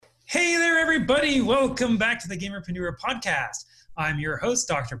Hey there, everybody. Welcome back to the Gamerpreneur Podcast. I'm your host,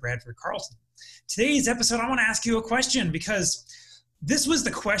 Dr. Bradford Carlton. Today's episode, I want to ask you a question because this was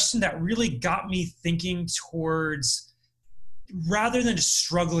the question that really got me thinking towards, rather than just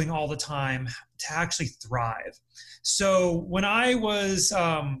struggling all the time, to actually thrive. So when I was,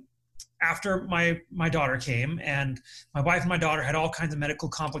 after my daughter came, and my wife and my daughter had all kinds of medical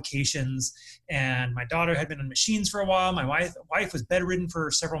complications, and my daughter had been on machines for a while. My wife was bedridden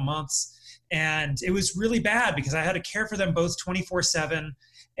for several months, and it was really bad because I had to care for them both 24/7,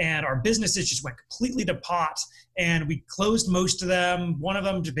 and our businesses just went completely to pot, and we closed most of them. One of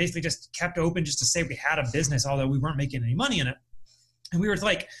them basically just kept open just to say we had a business, although we weren't making any money in it. And we were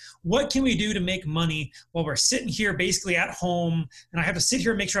like, what can we do to make money while we're sitting here basically at home? And I have to sit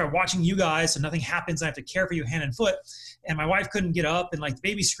here and make sure I'm watching you guys so nothing happens. I have to care for you hand and foot. And my wife couldn't get up, and like the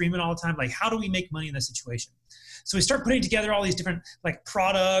baby's screaming all the time. Like, how do we make money in this situation? So we start putting together all these different like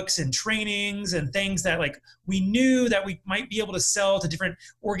products and trainings and things that like we knew that we might be able to sell to different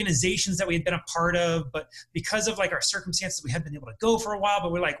organizations that we had been a part of, but because of like our circumstances, we hadn't been able to go for a while.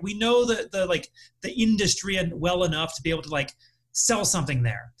 But we're like, we know the industry and well enough to be able to like sell something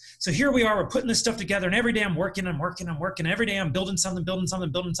there. So here we are, we're putting this stuff together, and every day I'm working. Every day I'm building something in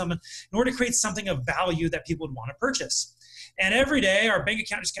order to create something of value that people would want to purchase. And every day our bank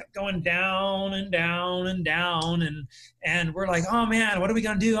account just kept going down and down and down. And we're like, oh man, what are we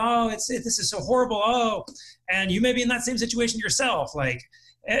going to do? Oh, this is so horrible. Oh, and you may be in that same situation yourself. Like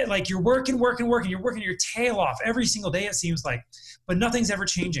you're working, you're working your tail off every single day, it seems like, but nothing's ever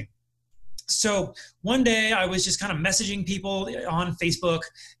changing. So one day I was just kind of messaging people on Facebook,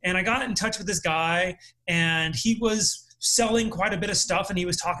 and I got in touch with this guy, and he was selling quite a bit of stuff, and he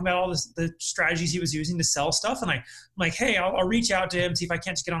was talking about all the strategies he was using to sell stuff. And I'm like, hey, I'll reach out to him, see if I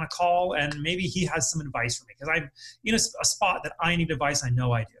can't just get on a call, and maybe he has some advice for me, because I'm in a spot that I need advice. I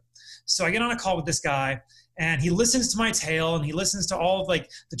know I do. So I get on a call with this guy, and he listens to my tale, and he listens to all of like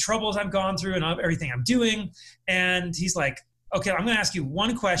the troubles I've gone through and everything I'm doing. And he's like, okay, I'm going to ask you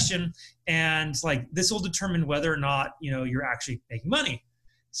one question, and like this will determine whether or not, you're actually making money.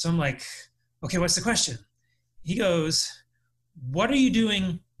 So I'm like, okay, what's the question? He goes, what are you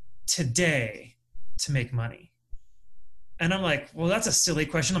doing today to make money? And I'm like, well, that's a silly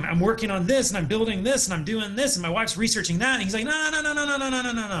question. I'm working on this, and I'm building this, and I'm doing this, and my wife's researching that. And he's like,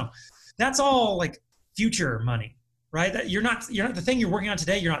 no. That's all like future money. Right? That you're not the thing you're working on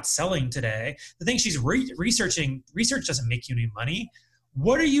today, you're not selling today. The thing she's researching, research doesn't make you any money.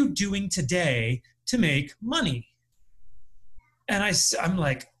 What are you doing today to make money? And I'm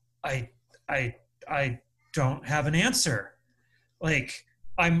like, I don't have an answer. Like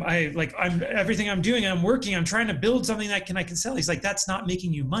I'm everything I'm doing, I'm working, I'm trying to build something that I can sell. He's like, that's not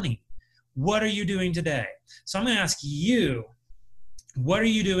making you money. What are you doing today? So I'm going to ask you, what are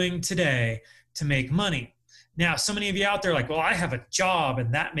you doing today to make money? Now, so many of you out there are like, well, I have a job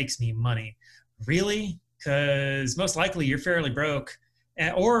and that makes me money. Really? Because most likely you're fairly broke,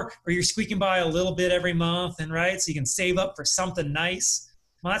 or you're squeaking by a little bit every month, and right, so you can save up for something nice.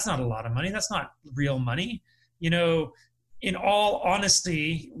 Well, that's not a lot of money. That's not real money. In all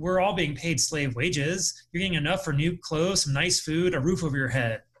honesty, we're all being paid slave wages. You're getting enough for new clothes, some nice food, a roof over your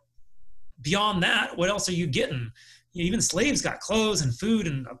head. Beyond that, what else are you getting? Even slaves got clothes and food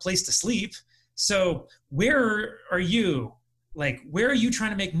and a place to sleep. So where are you? Like, where are you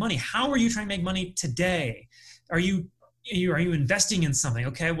trying to make money? How are you trying to make money today? Are you investing in something?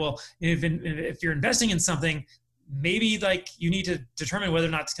 Okay, well, if you're investing in something, maybe like you need to determine whether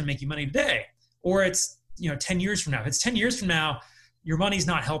or not it's going to make you money today, or it's 10 years from now. If it's 10 years from now, your money's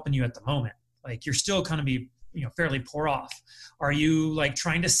not helping you at the moment. Like you're still going to be fairly poor off. Are you like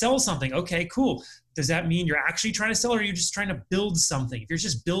trying to sell something? Okay, cool. Does that mean you're actually trying to sell, or are you just trying to build something? If you're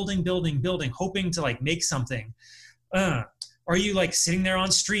just building, hoping to like make something, are you like sitting there on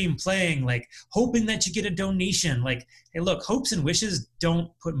stream playing, like hoping that you get a donation? Like, hey, look, hopes and wishes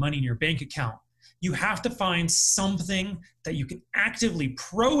don't put money in your bank account. You have to find something that you can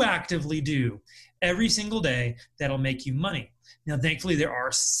proactively do every single day that'll make you money. Now, thankfully, there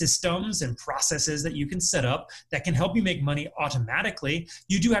are systems and processes that you can set up that can help you make money automatically.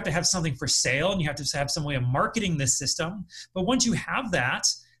 You do have to have something for sale, and you have to have some way of marketing this system. But once you have that,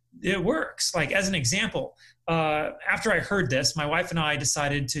 it works. Like as an example, after I heard this, my wife and I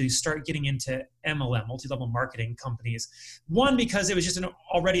decided to start getting into MLM, multi-level marketing companies. One, because it was just an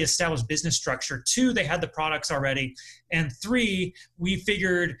already established business structure. Two, they had the products already. And three, we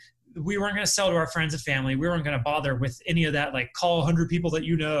figured we weren't going to sell to our friends and family. We weren't going to bother with any of that, like call 100 people that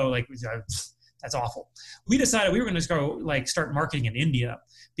like That's awful. We decided we were going to go like start marketing in India,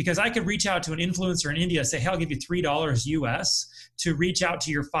 because I could reach out to an influencer in India, say, hey, I'll give you $3 US to reach out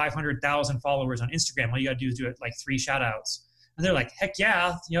to your 500,000 followers on Instagram. All you got to do is do it like 3 shout outs. And they're like, heck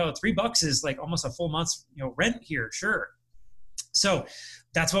yeah, $3 is like almost a full month's, rent here. Sure. So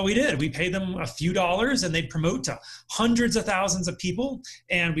that's what we did. We paid them a few dollars and they'd promote to hundreds of thousands of people.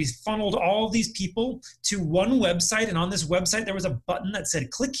 And we funneled all of these people to one website. And on this website, there was a button that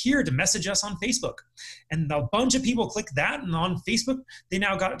said, click here to message us on Facebook. And a bunch of people clicked that. And on Facebook, they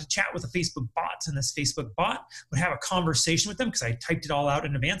now got to chat with a Facebook bot. And this Facebook bot would have a conversation with them, because I typed it all out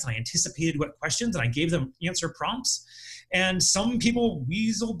in advance and I anticipated what questions and I gave them answer prompts. And some people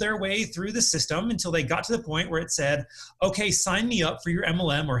weaseled their way through the system until they got to the point where it said, okay, sign me up for your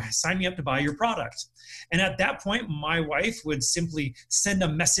MLM or sign me up to buy your product. And at that point, my wife would simply send a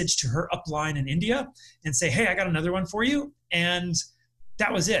message to her upline in India and say, hey, I got another one for you. And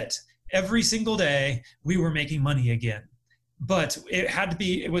that was it. Every single day, we were making money again. But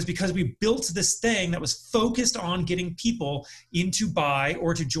it was because we built this thing that was focused on getting people in to buy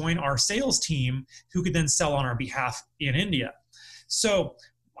or to join our sales team who could then sell on our behalf in India. So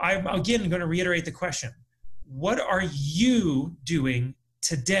I'm again going to reiterate the question. What are you doing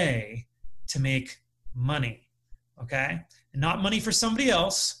today to make money? Okay? And not money for somebody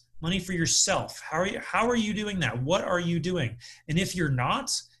else, money for yourself. How are you doing that? What are you doing? And if you're not,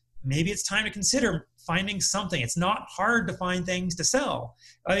 maybe it's time to consider finding something. It's not hard to find things to sell.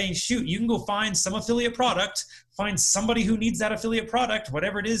 I mean, shoot, you can go find some affiliate product, find somebody who needs that affiliate product,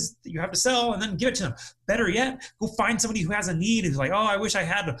 whatever it is that you have to sell, and then give it to them. Better yet, go find somebody who has a need, who's like, oh, I wish I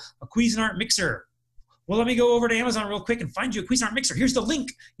had a Cuisinart mixer. Well, let me go over to Amazon real quick and find you a Cuisinart mixer. Here's the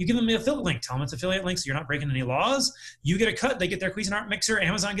link. You give them the affiliate link. Tell them it's affiliate link so you're not breaking any laws. You get a cut. They get their Cuisinart mixer.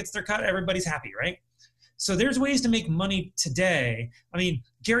 Amazon gets their cut. Everybody's happy, right? So there's ways to make money today. I mean,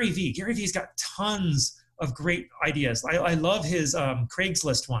 Gary Vee's got tons of great ideas. I love his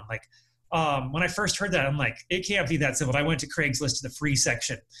Craigslist one. Like when I first heard that, I'm like, it can't be that simple. I went to Craigslist to the free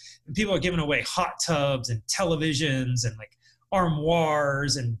section, and people are giving away hot tubs and televisions and like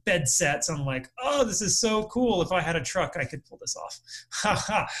armoires and bed sets. I'm like, oh, this is so cool. If I had a truck, I could pull this off.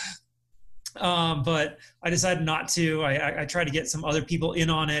 But I decided not to. I tried to get some other people in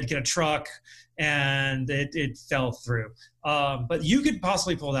on it, get a truck, and it fell through. But you could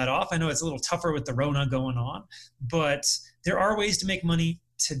possibly pull that off. I know it's a little tougher with the Rona going on, but there are ways to make money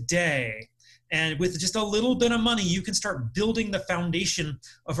today. And with just a little bit of money, you can start building the foundation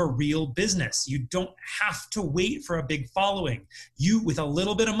of a real business. You don't have to wait for a big following. With a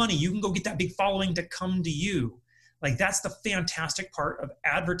little bit of money, you can go get that big following to come to you. Like, that's the fantastic part of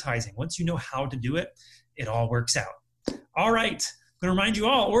advertising. Once you know how to do it, it all works out. All right. I'm going to remind you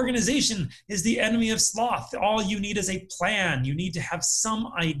all, organization is the enemy of sloth. All you need is a plan. You need to have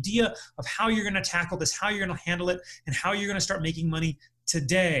some idea of how you're going to tackle this, how you're going to handle it, and how you're going to start making money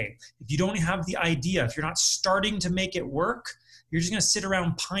today. If you don't have the idea, if you're not starting to make it work, you're just going to sit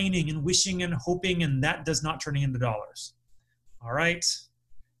around pining and wishing and hoping, and that does not turn into dollars. All right.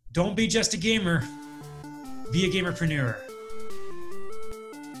 Don't be just a gamer. Be a gamerpreneur.